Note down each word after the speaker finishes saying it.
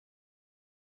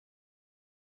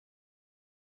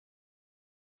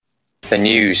The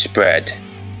news spread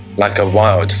like a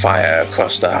wildfire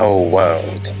across the whole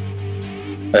world.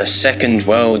 A Second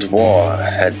World War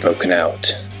had broken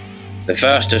out. The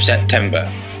 1st of September,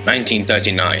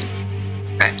 1939.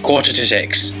 At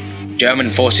 5:45, German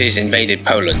forces invaded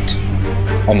Poland.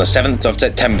 On the 7th of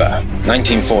September,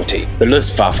 1940, the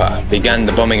Luftwaffe began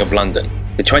the bombing of London.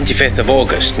 The 25th of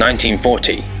August,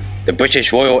 1940, the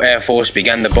British Royal Air Force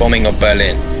began the bombing of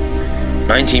Berlin.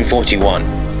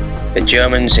 1941, the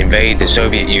Germans invade the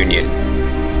Soviet Union.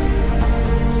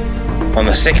 On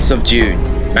the 6th of June,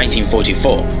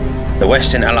 1944, the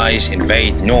Western Allies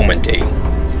invade Normandy.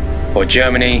 For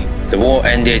Germany, the war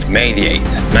ended May the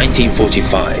 8th,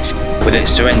 1945, with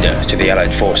its surrender to the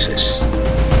Allied forces.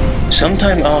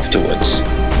 Sometime afterwards,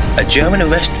 a German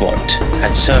arrest warrant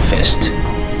had surfaced,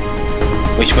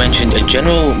 which mentioned a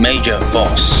General Major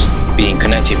Voss being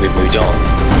connected with Moudon.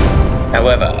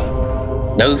 However,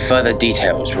 no further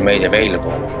details were made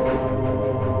available.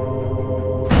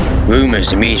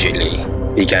 Rumors immediately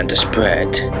began to spread.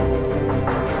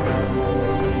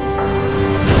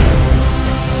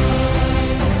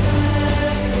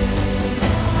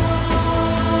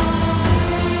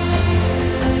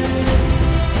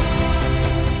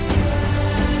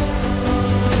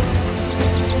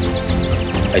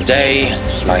 A day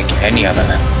like any other.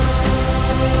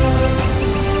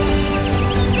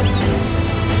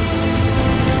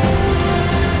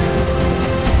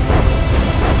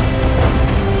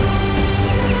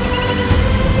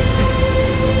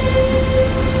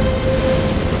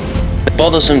 The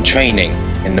bothersome training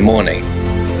in the morning.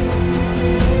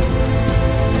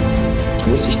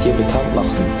 Muss ich dir bekannt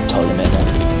machen, tolle Männer.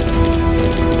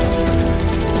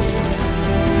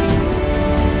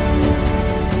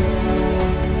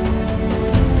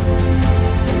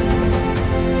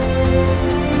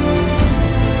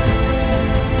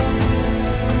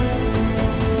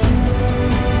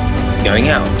 Going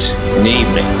out in the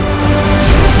evening.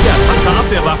 Ja,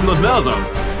 Panzerabwehrwaffen und Mörser.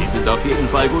 Die sind auf jeden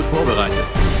Fall gut vorbereitet.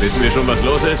 Wissen wir schon, was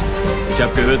los ist? Ich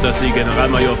habe gehört, dass Sie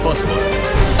Generalmajor Voss wollen.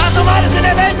 Was um alles in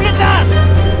der Welt ist das?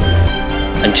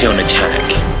 Until an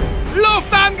attack.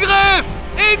 Luftangriff!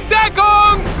 In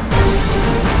Deckung!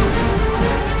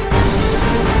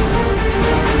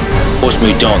 Caused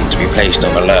Moudon to be placed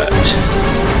on alert.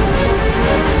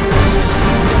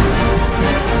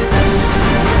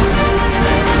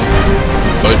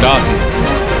 Soldaten.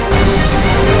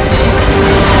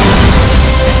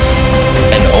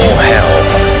 And all hell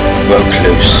broke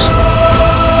loose.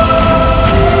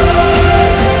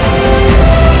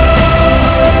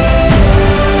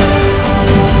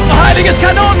 Heiliges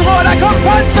Kanonenrohr, da kommt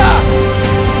Panzer!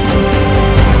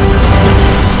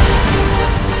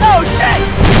 Oh shit!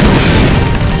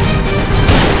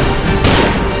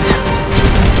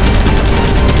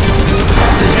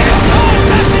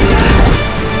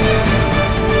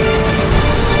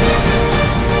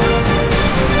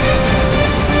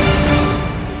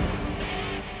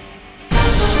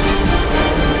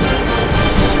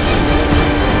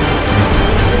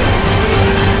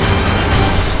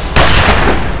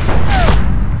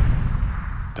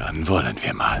 Dann wollen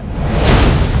wir mal.